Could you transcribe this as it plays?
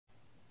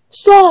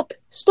Stop!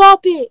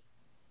 Stop it!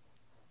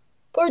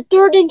 For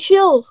third and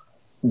chill.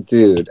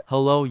 Dude,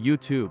 Hello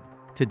YouTube.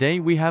 Today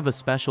we have a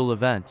special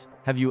event.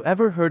 Have you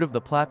ever heard of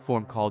the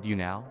platform called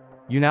YouNow?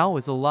 YouNow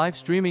is a live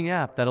streaming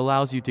app that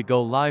allows you to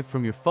go live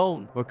from your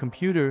phone or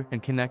computer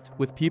and connect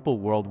with people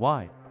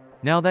worldwide.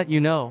 Now that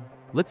you know,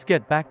 let's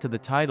get back to the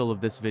title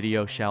of this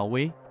video, shall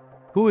we?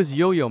 Who is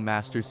Yo-Yo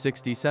Master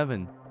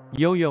 67?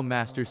 Yo-Yo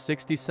Master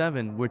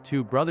 67 were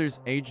two brothers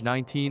aged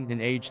 19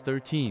 and age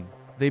 13.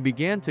 They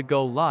began to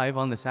go live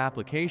on this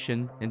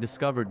application and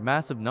discovered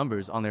massive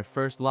numbers on their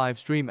first live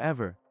stream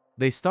ever.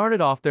 They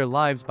started off their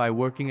lives by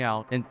working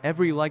out, and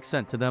every like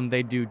sent to them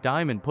they'd do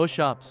diamond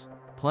push-ups,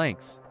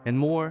 planks, and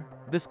more.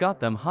 This got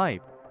them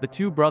hype. The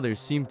two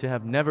brothers seemed to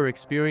have never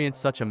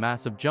experienced such a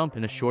massive jump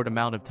in a short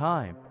amount of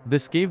time.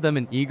 This gave them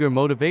an eager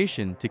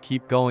motivation to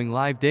keep going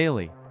live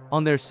daily.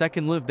 On their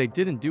second live they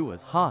didn't do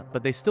as hot,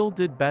 but they still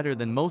did better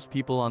than most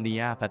people on the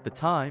app at the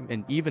time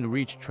and even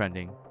reached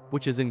trending,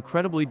 which is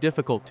incredibly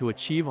difficult to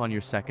achieve on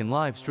your second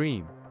live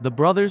stream. The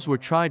brothers were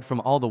tried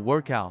from all the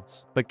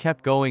workouts, but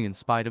kept going in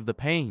spite of the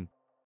pain.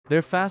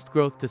 Their fast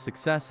growth to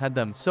success had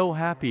them so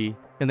happy,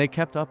 and they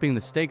kept upping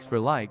the stakes for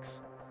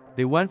likes.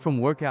 They went from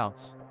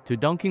workouts, to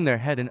dunking their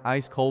head in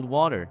ice-cold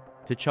water,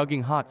 to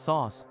chugging hot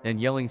sauce and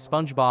yelling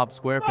SpongeBob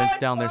SquarePants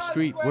down their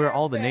street where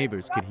all the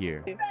neighbors could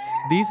hear.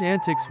 These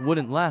antics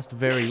wouldn't last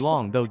very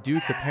long though, due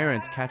to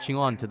parents catching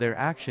on to their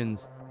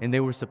actions, and they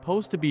were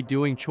supposed to be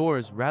doing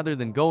chores rather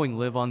than going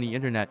live on the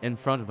internet in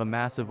front of a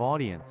massive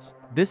audience.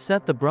 This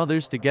set the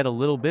brothers to get a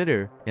little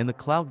bitter, and the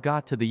clout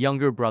got to the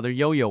younger brother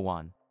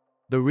Yo-Yo.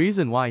 The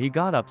reason why he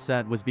got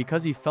upset was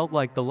because he felt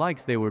like the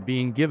likes they were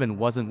being given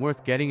wasn't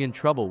worth getting in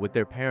trouble with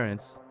their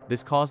parents.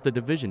 This caused a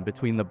division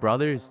between the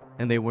brothers,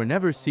 and they were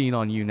never seen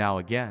on YouNow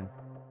again.